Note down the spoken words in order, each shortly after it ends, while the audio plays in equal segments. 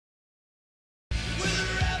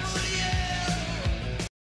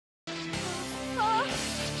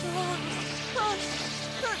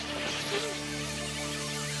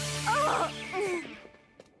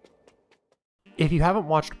If you haven't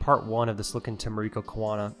watched part 1 of this look into Mariko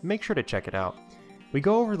Kawana, make sure to check it out. We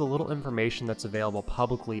go over the little information that's available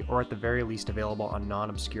publicly or at the very least available on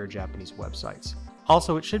non-obscure Japanese websites.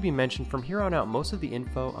 Also, it should be mentioned from here on out most of the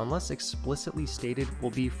info, unless explicitly stated, will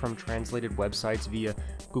be from translated websites via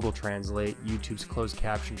Google Translate, YouTube's closed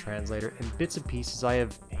caption translator, and bits and pieces I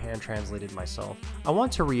have hand translated myself. I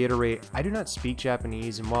want to reiterate, I do not speak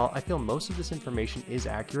Japanese, and while I feel most of this information is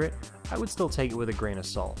accurate, I would still take it with a grain of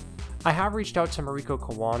salt. I have reached out to Mariko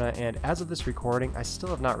Kawana, and as of this recording, I still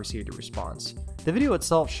have not received a response. The video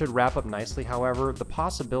itself should wrap up nicely, however, the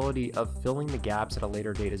possibility of filling the gaps at a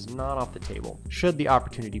later date is not off the table, should the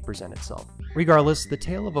opportunity present itself. Regardless, the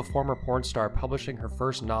tale of a former porn star publishing her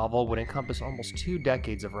first novel would encompass almost 2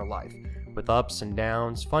 decades of her life, with ups and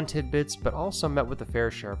downs, fun tidbits, but also met with a fair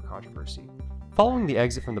share of controversy. Following the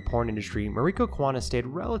exit from the porn industry, Mariko Kawana stayed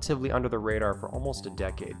relatively under the radar for almost a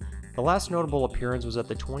decade. The last notable appearance was at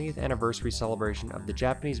the 20th anniversary celebration of the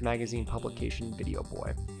Japanese magazine publication Video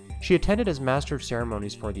Boy. She attended as Master of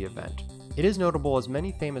Ceremonies for the event. It is notable as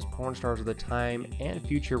many famous porn stars of the time and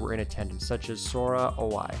future were in attendance, such as Sora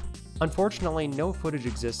Owai. Unfortunately, no footage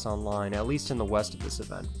exists online, at least in the west of this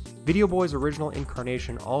event. Video Boy's original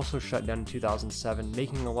incarnation also shut down in 2007,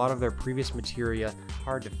 making a lot of their previous materia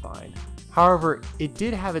hard to find. However, it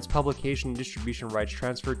did have its publication and distribution rights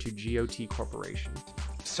transferred to GOT Corporation.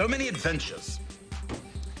 So many adventures.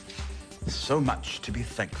 So much to be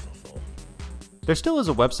thankful for. There still is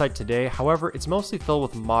a website today, however, it's mostly filled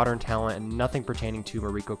with modern talent and nothing pertaining to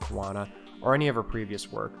Mariko Kawana or any of her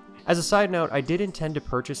previous work. As a side note, I did intend to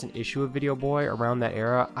purchase an issue of Video Boy around that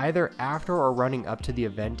era, either after or running up to the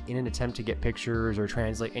event in an attempt to get pictures or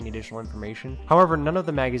translate any additional information. However, none of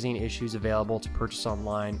the magazine issues available to purchase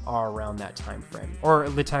online are around that time frame, or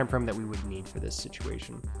the time frame that we would need for this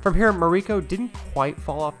situation. From here, Mariko didn't quite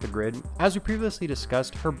fall off the grid. As we previously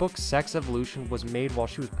discussed, her book Sex Evolution was made while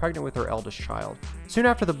she was pregnant with her eldest child. Soon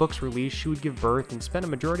after the book's release, she would give birth and spend a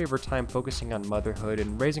majority of her time focusing on motherhood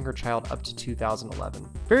and raising her child up to 2011.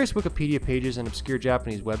 Various Wikipedia pages and obscure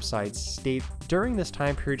Japanese websites state during this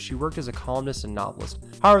time period she worked as a columnist and novelist.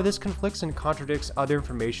 However, this conflicts and contradicts other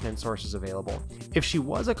information and sources available. If she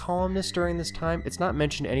was a columnist during this time, it's not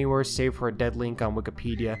mentioned anywhere save for a dead link on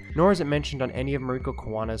Wikipedia, nor is it mentioned on any of Mariko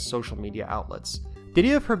Kawana's social media outlets. The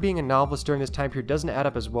idea of her being a novelist during this time period doesn't add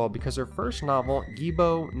up as well because her first novel,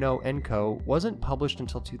 Gibo no Enko, wasn't published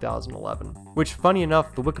until 2011. Which, funny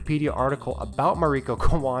enough, the Wikipedia article about Mariko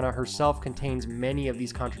Kawana herself contains many of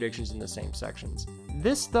these contradictions in the same sections.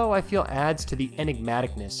 This, though, I feel adds to the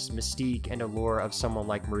enigmaticness, mystique, and allure of someone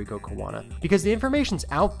like Mariko Kawana, because the information's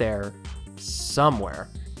out there somewhere.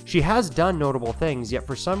 She has done notable things, yet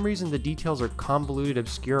for some reason the details are convoluted,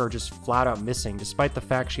 obscure, or just flat out missing, despite the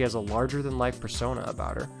fact she has a larger-than-life persona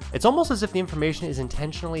about her. It's almost as if the information is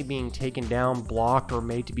intentionally being taken down, blocked, or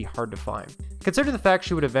made to be hard to find. Considering the fact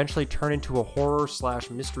she would eventually turn into a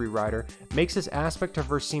horror/mystery writer makes this aspect of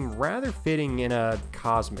her seem rather fitting in a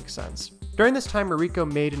cosmic sense. During this time, Mariko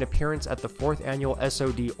made an appearance at the 4th annual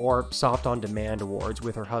SOD or Soft On Demand Awards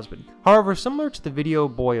with her husband. However, similar to the Video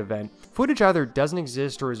Boy event, footage either doesn't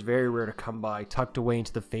exist or is very rare to come by, tucked away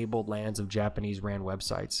into the fabled lands of Japanese-ran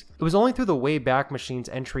websites. It was only through the Wayback Machine's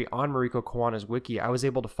entry on Mariko Kawana's wiki I was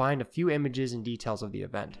able to find a few images and details of the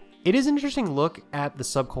event. It is an interesting look at the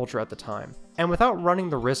subculture at the time. And without running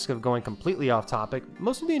the risk of going completely off topic,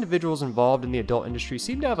 most of the individuals involved in the adult industry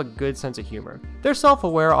seem to have a good sense of humor. They're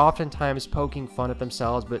self-aware, oftentimes poking fun at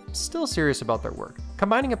themselves, but still serious about their work,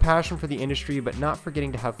 combining a passion for the industry but not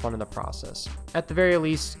forgetting to have fun in the process. At the very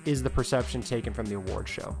least, is the perception taken from the award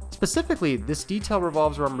show. Specifically, this detail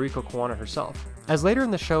revolves around Mariko Kawana herself, as later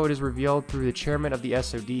in the show it is revealed through the chairman of the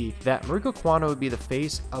SOD that Mariko Kawana would be the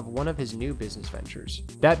face of one of his new business ventures,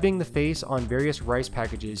 that being the face on various rice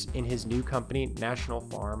packages in his new company, National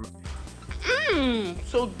Farm.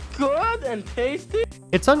 So good and tasty.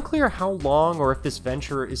 It's unclear how long or if this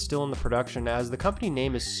venture is still in the production, as the company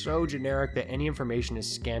name is so generic that any information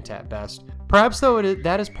is scant at best. Perhaps though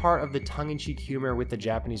that is part of the tongue-in-cheek humor with the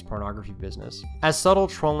Japanese pornography business, as subtle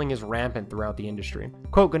trolling is rampant throughout the industry.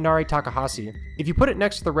 Quote Gennari Takahashi, "If you put it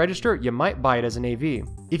next to the register, you might buy it as an AV.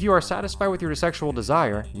 If you are satisfied with your sexual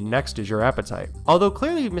desire, next is your appetite." Although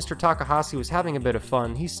clearly Mr. Takahashi was having a bit of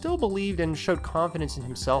fun, he still believed and showed confidence in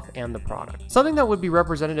himself and the product. Something that would be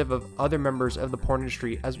representative of other members of the porn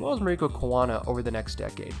industry as well as Mariko Kawana over the next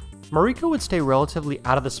decade. Mariko would stay relatively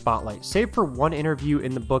out of the spotlight, save for one interview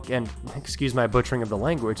in the book and, excuse my butchering of the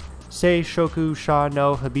language, Sei Shoku Sha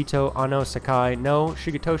no Hibito Ano Sakai no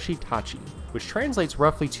Shigetoshi Tachi, which translates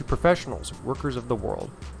roughly to professionals, workers of the world.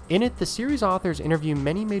 In it, the series authors interview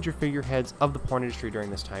many major figureheads of the porn industry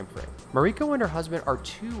during this time frame. Mariko and her husband are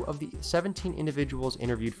 2 of the 17 individuals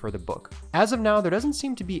interviewed for the book. As of now, there doesn't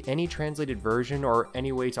seem to be any translated version or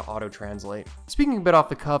any way to auto-translate. Speaking a bit off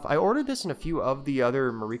the cuff, I ordered this in a few of the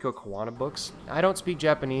other Mariko Kawana books. I don't speak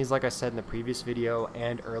Japanese like I said in the previous video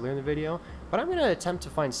and earlier in the video, but I'm going to attempt to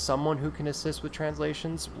find someone who can assist with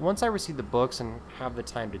translations once I receive the books and have the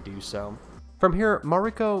time to do so. From here,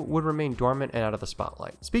 Mariko would remain dormant and out of the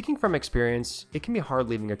spotlight. Speaking from experience, it can be hard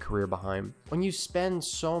leaving a career behind. When you spend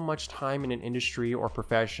so much time in an industry or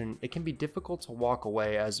profession, it can be difficult to walk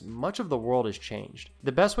away as much of the world has changed.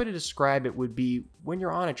 The best way to describe it would be when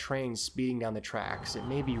you're on a train speeding down the tracks. It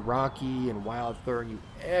may be rocky and wild, throwing you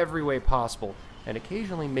every way possible, and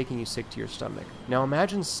occasionally making you sick to your stomach. Now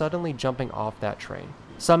imagine suddenly jumping off that train.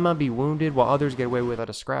 Some might be wounded while others get away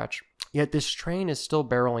without a scratch. Yet this train is still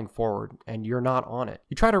barreling forward, and you're not on it.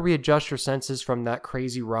 You try to readjust your senses from that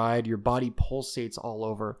crazy ride, your body pulsates all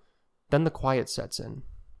over. Then the quiet sets in.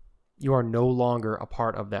 You are no longer a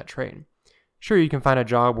part of that train. Sure, you can find a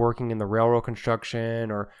job working in the railroad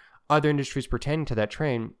construction or other industries pertaining to that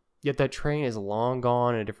train, yet that train is long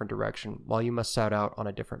gone in a different direction, while you must set out on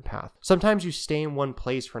a different path. Sometimes you stay in one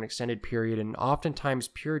place for an extended period, and oftentimes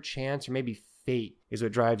pure chance or maybe fate is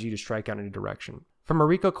what drives you to strike out in a direction. For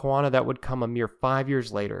Mariko Kawana, that would come a mere 5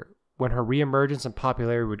 years later, when her reemergence and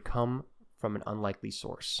popularity would come from an unlikely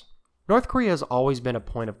source. North Korea has always been a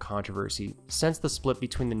point of controversy since the split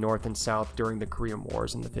between the North and South during the Korean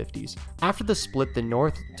Wars in the 50s. After the split, the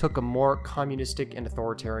North took a more communistic and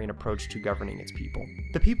authoritarian approach to governing its people.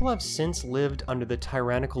 The people have since lived under the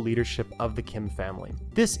tyrannical leadership of the Kim family.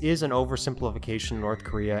 This is an oversimplification of North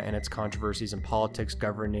Korea and its controversies in politics,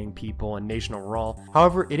 governing people, and nation overall.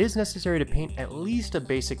 However, it is necessary to paint at least a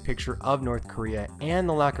basic picture of North Korea and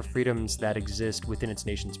the lack of freedoms that exist within its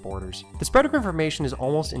nation's borders. The spread of information is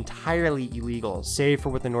almost entirely illegal, save for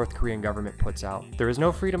what the North Korean government puts out. There is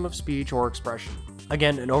no freedom of speech or expression.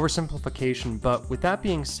 Again, an oversimplification, but with that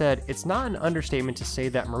being said, it's not an understatement to say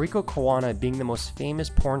that Mariko Kawana being the most famous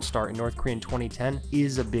porn star in North Korea in 2010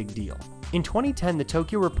 is a big deal. In 2010, the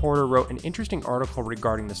Tokyo Reporter wrote an interesting article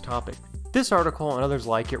regarding this topic. This article and others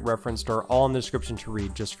like it referenced are all in the description to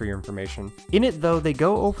read, just for your information. In it though, they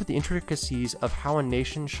go over the intricacies of how a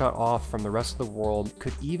nation shut off from the rest of the world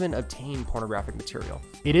could even obtain pornographic material.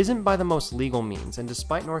 It isn't by the most legal means, and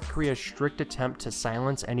despite North Korea's strict attempt to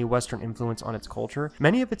silence any Western influence on its culture,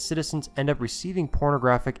 many of its citizens end up receiving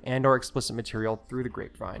pornographic and/or explicit material through the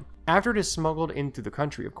grapevine. After it is smuggled in through the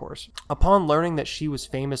country, of course. Upon learning that she was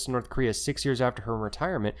famous in North Korea 6 years after her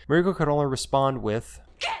retirement, Mariko could only respond with,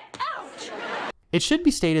 "Get out!" It should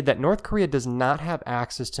be stated that North Korea does not have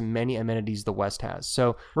access to many amenities the West has,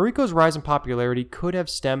 so Mariko's rise in popularity could have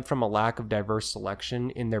stemmed from a lack of diverse selection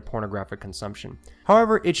in their pornographic consumption.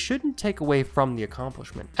 However, it shouldn't take away from the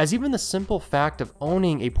accomplishment, as even the simple fact of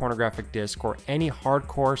owning a pornographic disc or any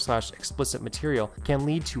hardcore/explicit material can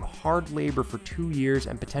lead to hard labor for 2 years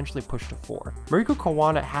and potentially push to 4. Mariko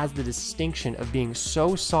Kawana has the distinction of being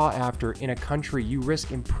so sought after in a country you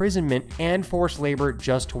risk imprisonment and forced labor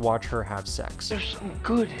just to watch her have sex. There's some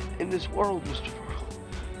good in this world, Mr. Pearl.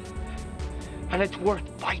 And it's worth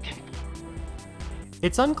fighting for.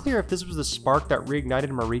 It's unclear if this was the spark that reignited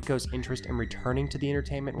Mariko's interest in returning to the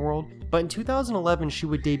entertainment world, but in 2011 she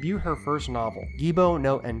would debut her first novel, Gibo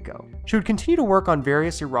no Enko. She would continue to work on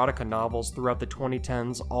various erotica novels throughout the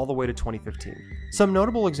 2010s all the way to 2015. Some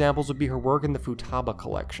notable examples would be her work in the Futaba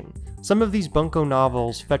collection. Some of these bunko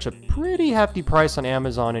novels fetch a pretty hefty price on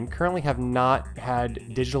Amazon and currently have not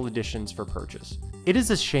had digital editions for purchase. It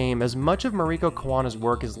is a shame, as much of Mariko Kawana's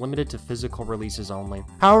work is limited to physical releases only.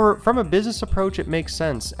 However, from a business approach it makes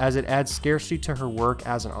sense, as it adds scarcity to her work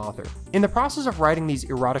as an author. In the process of writing these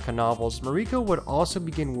erotica novels, Mariko would also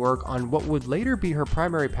begin work on what would later be her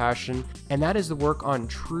primary passion, and that is the work on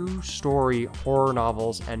true story horror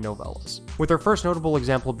novels and novellas, with her first notable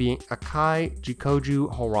example being Akai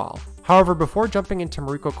Jikoju Horal. However, before jumping into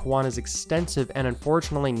Mariko Kawana's extensive and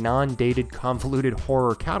unfortunately non-dated convoluted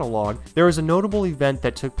horror catalog, there was a notable event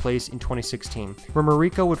that took place in 2016, where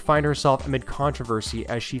Mariko would find herself amid controversy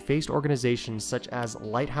as she faced organizations such as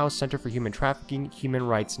Lighthouse Center for Human Trafficking, Human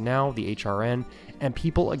Rights Now, the HRN, and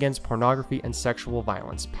People Against Pornography and Sexual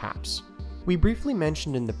Violence, PAPS. We briefly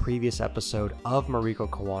mentioned in the previous episode of Mariko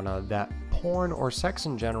Kawana that porn or sex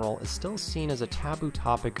in general is still seen as a taboo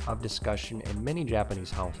topic of discussion in many Japanese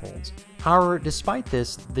households. However, despite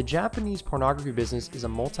this, the Japanese pornography business is a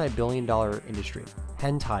multi-billion-dollar industry.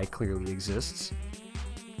 Hentai clearly exists.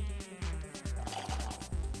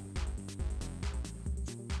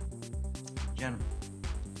 Gentlemen,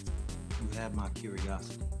 you have my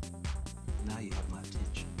curiosity. Now you have my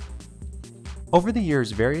attention. Over the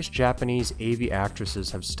years, various Japanese AV actresses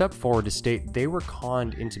have stepped forward to state they were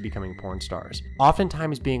conned into becoming porn stars,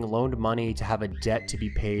 oftentimes being loaned money to have a debt to be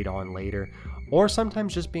paid on later, or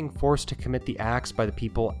sometimes just being forced to commit the acts by the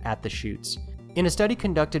people at the shoots. In a study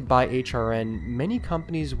conducted by HRN, many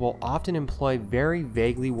companies will often employ very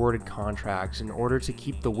vaguely worded contracts in order to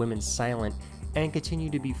keep the women silent and continue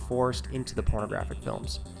to be forced into the pornographic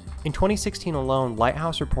films. In 2016 alone,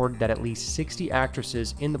 Lighthouse reported that at least 60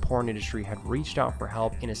 actresses in the porn industry had reached out for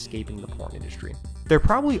help in escaping the porn industry. There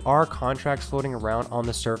probably are contracts floating around on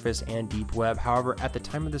the surface and deep web, however, at the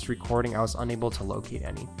time of this recording, I was unable to locate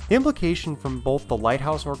any. The implication from both the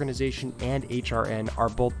Lighthouse organization and HRN are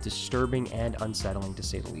both disturbing and unsettling, to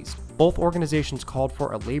say the least. Both organizations called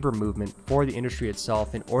for a labor movement for the industry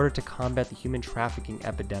itself in order to combat the human trafficking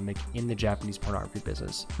epidemic in the Japanese pornography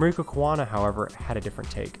business. Mariko Kawana, however, had a different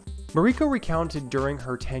take. Mariko recounted during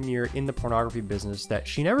her tenure in the pornography business that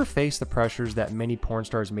she never faced the pressures that many porn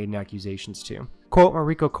stars made accusations to. Quote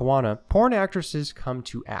Mariko Kawana, "Porn actresses come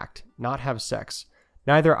to act, not have sex.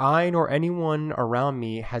 Neither I nor anyone around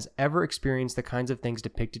me has ever experienced the kinds of things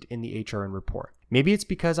depicted in the HRN report. Maybe it's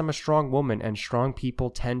because I'm a strong woman and strong people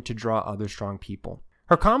tend to draw other strong people."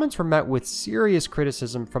 Her comments were met with serious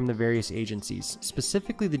criticism from the various agencies.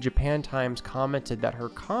 Specifically, the Japan Times commented that her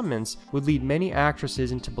comments would lead many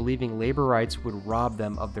actresses into believing labor rights would rob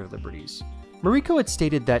them of their liberties. Mariko had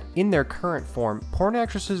stated that in their current form, porn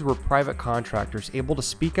actresses were private contractors able to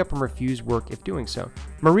speak up and refuse work if doing so.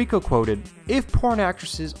 Mariko quoted, "If porn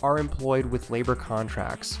actresses are employed with labor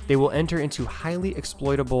contracts, they will enter into highly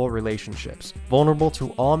exploitable relationships, vulnerable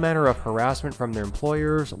to all manner of harassment from their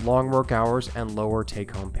employers, long work hours, and lower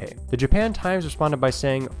take-home pay." The Japan Times responded by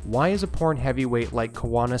saying, "Why is a porn heavyweight like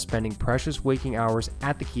Kawana spending precious waking hours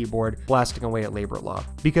at the keyboard blasting away at labor law?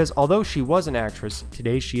 Because although she was an actress,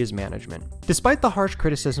 today she is management." Despite the harsh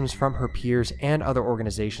criticisms from her peers and other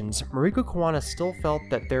organizations, Mariko Kawana still felt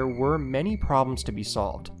that there were many problems to be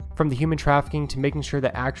solved, from the human trafficking to making sure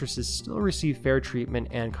that actresses still receive fair treatment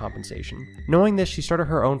and compensation. Knowing this, she started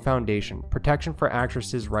her own foundation, Protection for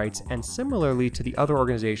Actresses' Rights, and similarly to the other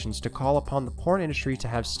organizations, to call upon the porn industry to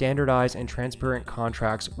have standardized and transparent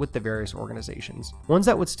contracts with the various organizations. Ones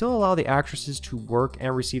that would still allow the actresses to work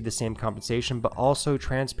and receive the same compensation, but also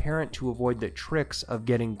transparent to avoid the tricks of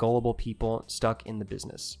getting gullible people stuck in the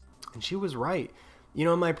business. And she was right. You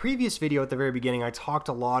know, in my previous video at the very beginning, I talked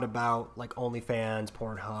a lot about like OnlyFans,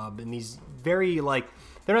 Pornhub, and these very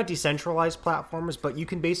they're not decentralized platforms, but you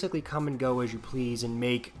can basically come and go as you please and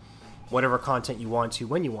make whatever content you want to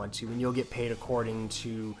when you want to, and you'll get paid according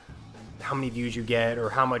to how many views you get or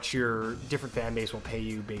how much your different fan base will pay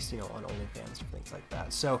you based, on OnlyFans or things like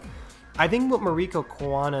that. So I think what Mariko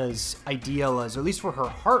Kawana's idea was, or at least where her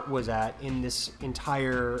heart was at in this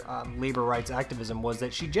entire labor rights activism, was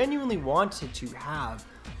that she genuinely wanted to have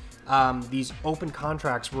these open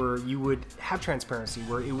contracts where you would have transparency,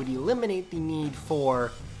 where it would eliminate the need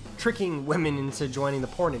for tricking women into joining the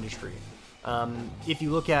porn industry. If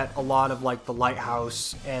you look at a lot of like the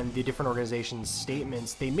Lighthouse and the different organizations'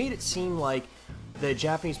 statements, they made it seem like the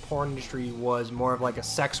Japanese porn industry was more of like a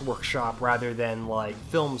sex workshop rather than like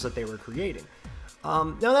films that they were creating.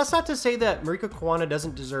 Now that's not to say that Mariko Kawana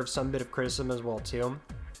doesn't deserve some bit of criticism as well too.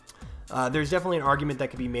 There's definitely an argument that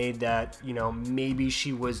could be made that, maybe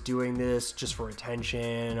she was doing this just for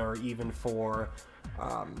attention or even for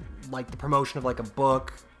like the promotion of like a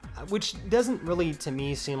book, which doesn't really to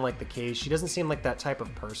me seem like the case. She doesn't seem like that type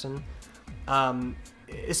of person,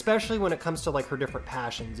 especially when it comes to like her different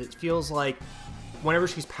passions. It feels like whenever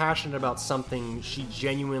she's passionate about something, she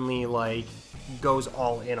genuinely like goes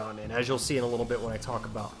all in on it, as you'll see in a little bit when I talk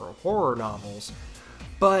about her horror novels.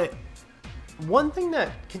 But one thing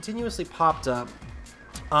that continuously popped up,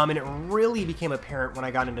 and it really became apparent when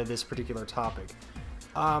I got into this particular topic,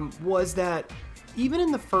 was that even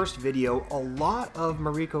in the first video, a lot of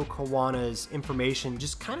Mariko Kawana's information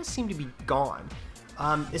just kind of seemed to be gone.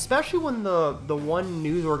 Especially when the one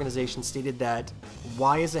news organization stated that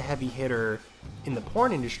why is a heavy hitter in the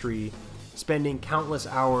porn industry spending countless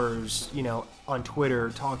hours, on Twitter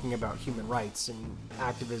talking about human rights and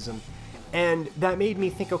activism. And that made me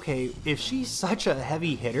think, okay, if she's such a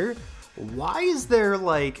heavy hitter, why is there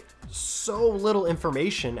like so little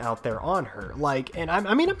information out there on her? And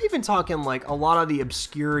I'm even talking like a lot of the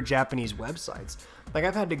obscure Japanese websites. Like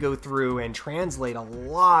I've had to go through and translate a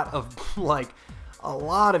lot of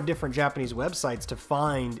different Japanese websites to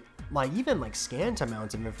find even scant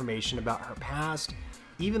amounts of information about her past,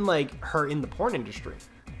 even her in the porn industry.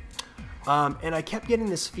 And I kept getting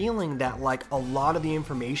this feeling that a lot of the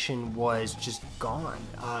information was just gone.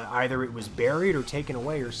 Either it was buried or taken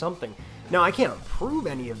away or something. Now, I can't prove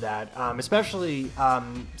any of that, especially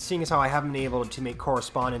seeing as how I haven't been able to make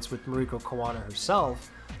correspondence with Mariko Kawana herself,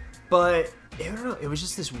 but I don't know, it was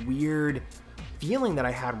just this weird feeling that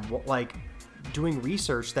I had, like, doing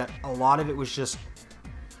research, that a lot of it was just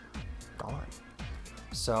gone.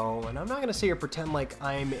 So, and I'm not going to sit here and pretend like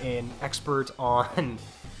I'm an expert on,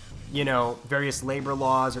 you know, various labor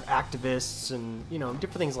laws or activists and, you know,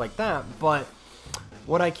 different things like that, but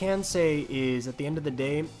what I can say is, at the end of the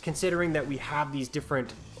day, considering that we have these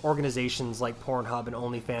different organizations like Pornhub and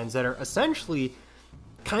OnlyFans that are essentially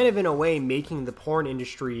kind of in a way making the porn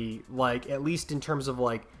industry, like, at least in terms of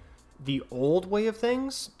like the old way of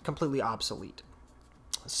things, completely obsolete.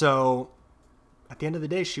 So at the end of the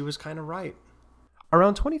day, she was kind of right.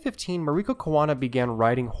 Around 2015, Mariko Kawana began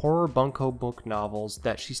writing horror bunko book novels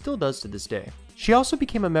that she still does to this day. She also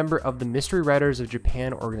became a member of the Mystery Writers of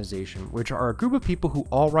Japan organization, which are a group of people who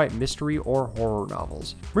all write mystery or horror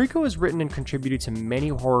novels. Mariko has written and contributed to many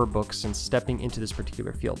horror books since stepping into this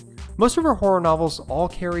particular field. Most of her horror novels all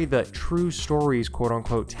carry the true stories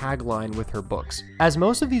quote-unquote tagline with her books, as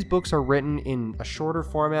most of these books are written in a shorter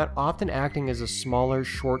format, often acting as a smaller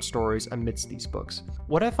short stories amidst these books.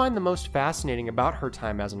 What I find the most fascinating about her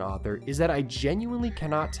time as an author is that I genuinely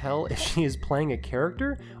cannot tell if she is playing a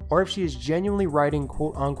character or if she is genuinely writing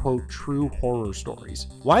quote-unquote true horror stories.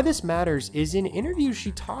 Why this matters is, in interviews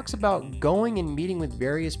she talks about going and meeting with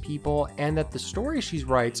various people, and that the stories she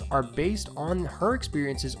writes are based on her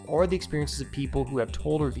experiences or the experiences of people who have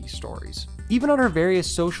told her these stories. Even on her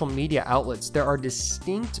various social media outlets, there are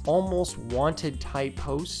distinct, almost wanted type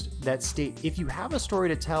posts that state if you have a story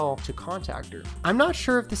to tell, to contact her. I'm not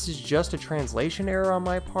sure if this is just a translation error on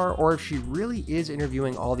my part or if she really is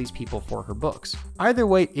interviewing all these people for her books. Either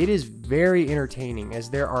way, it is very entertaining, as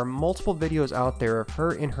there are multiple videos out there of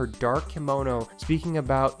her in her dark kimono speaking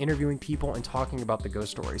about interviewing people and talking about the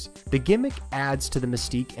ghost stories. The gimmick adds to the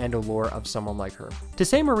mystique and allure of someone like her. To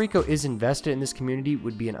say Mariko is invested in this community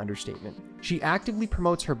would be an understatement. She actively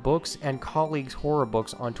promotes her books and colleagues' horror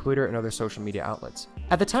books on Twitter and other social media outlets.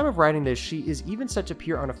 At the time of writing this, she is even set to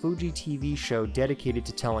appear on a Fuji TV show dedicated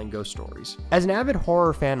to telling ghost stories. As an avid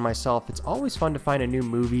horror fan myself, it's always fun to find a new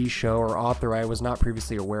movie, show, or author I was not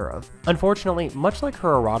previously aware of. Unfortunately, much like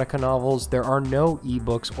her erotica novels, there are no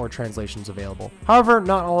ebooks or translations available. However,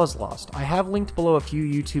 not all is lost. I have linked below a few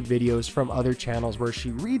YouTube videos from other channels where she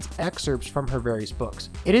reads excerpts from her various books.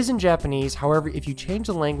 It is in Japanese, however, if you change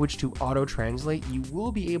the language to auto-translate, you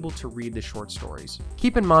will be able to read the short stories.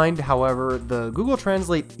 Keep in mind, however, the Google Translate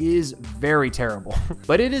is very terrible,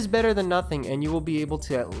 but it is better than nothing, and you will be able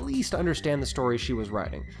to at least understand the story she was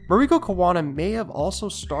writing. Mariko Kawana may have also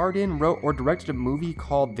starred in, wrote, or directed a movie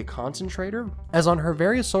called The Concentrator, as on her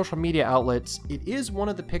various social media outlets, it is one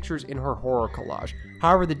of the pictures in her horror collage.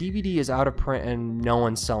 However, the DVD is out of print and no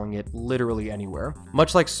one's selling it literally anywhere.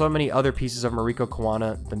 Much like so many other pieces of Mariko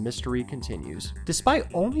Kawana, the mystery continues. Despite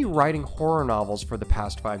only writing horror novels for the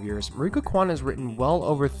past 5 years, Mariko Kawana has written well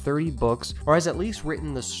over 30 books, or has at least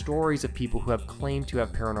written the stories of people who have claimed to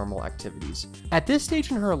have paranormal activities. At this stage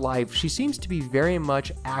in her life, she seems to be very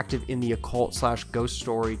much active in the occult/ghost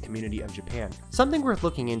story community of Japan, something worth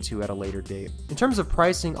looking into at a later date. In terms of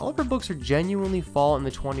pricing, all of her books are genuinely fall in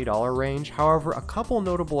the $20 range, however, a couple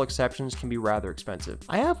notable exceptions can be rather expensive.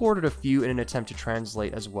 I have ordered a few in an attempt to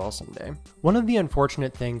translate as well someday. One of the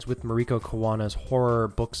unfortunate things with Mariko Kawana's horror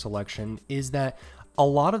book selection is that a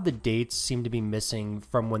lot of the dates seem to be missing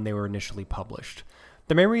from when they were initially published.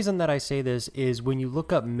 The main reason that I say this is when you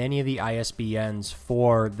look up many of the ISBNs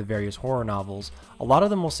for the various horror novels, a lot of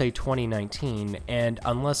them will say 2019, and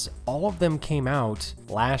unless all of them came out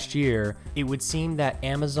last year, it would seem that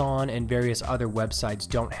Amazon and various other websites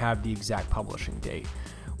don't have the exact publishing date,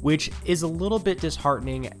 which is a little bit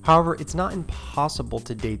disheartening. However, it's not impossible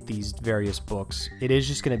to date these various books. It is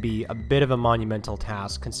just going to be a bit of a monumental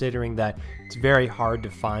task, considering that it's very hard to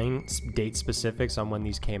find date specifics on when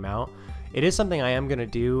these came out. It is something I am going to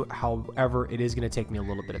do, however, it is going to take me a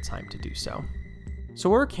little bit of time to do so. So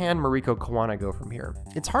where can Mariko Kawana go from here?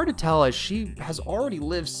 It's hard to tell, as she has already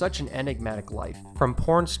lived such an enigmatic life. From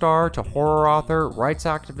porn star to horror author, rights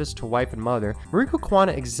activist to wife and mother, Mariko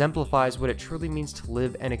Kawana exemplifies what it truly means to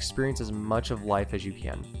live and experience as much of life as you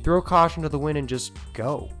can. Throw caution to the wind and just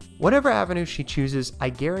go. Whatever avenue she chooses,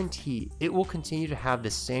 I guarantee it will continue to have the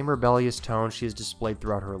same rebellious tone she has displayed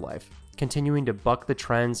throughout her life, continuing to buck the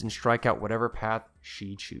trends and strike out whatever path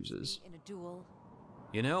she chooses. In a duel.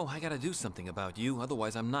 You know, I gotta do something about you,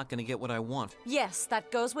 otherwise I'm not gonna get what I want. Yes,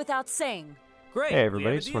 that goes without saying. Great. Hey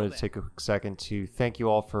everybody, just wanted to take a quick second to thank you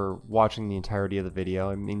all for watching the entirety of the video.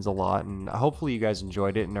 It means a lot, and hopefully you guys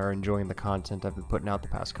enjoyed it and are enjoying the content I've been putting out the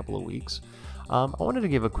past couple of weeks. I wanted to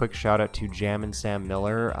give a quick shout out to Jam and Sam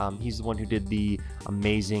Miller. He's the one who did the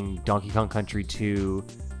amazing Donkey Kong Country 2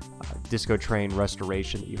 Disco Train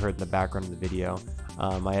restoration that you heard in the background of the video.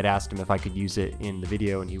 I had asked him if I could use it in the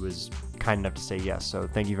video, and he was kind enough to say yes, so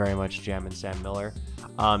thank you very much, Jam and Sam Miller.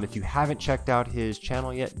 If you haven't checked out his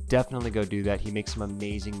channel yet, definitely go do that. He makes some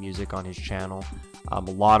amazing music on his channel. A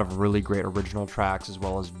lot of really great original tracks as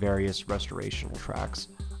well as various restorational tracks.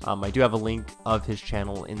 I do have a link of his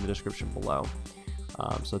channel in the description below.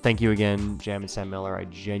 So thank you again, Jam and Sam Miller. I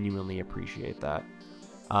genuinely appreciate that.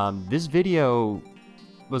 This video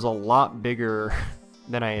was a lot bigger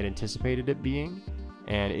than I had anticipated it being,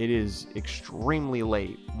 and it is extremely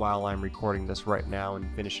late while I'm recording this right now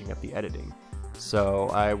and finishing up the editing. So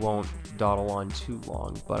I won't dawdle on too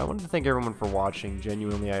long, but I wanted to thank everyone for watching.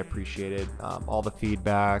 Genuinely, I appreciate it. All the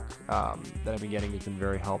feedback that I've been getting has been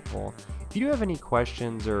very helpful. If you do have any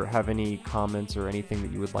questions or have any comments or anything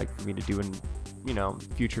that you would like for me to do in,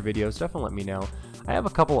 future videos, definitely let me know. I have a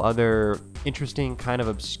couple other interesting, kind of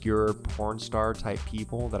obscure porn star type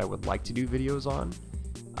people that I would like to do videos on.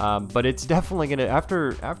 But it's definitely gonna,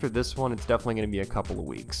 after this one, it's definitely gonna be a couple of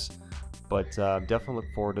weeks. But definitely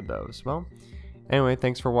look forward to those. Well, anyway,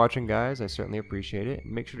 thanks for watching, guys. I certainly appreciate it.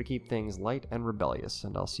 Make sure to keep things light and rebellious,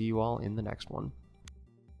 and I'll see you all in the next one.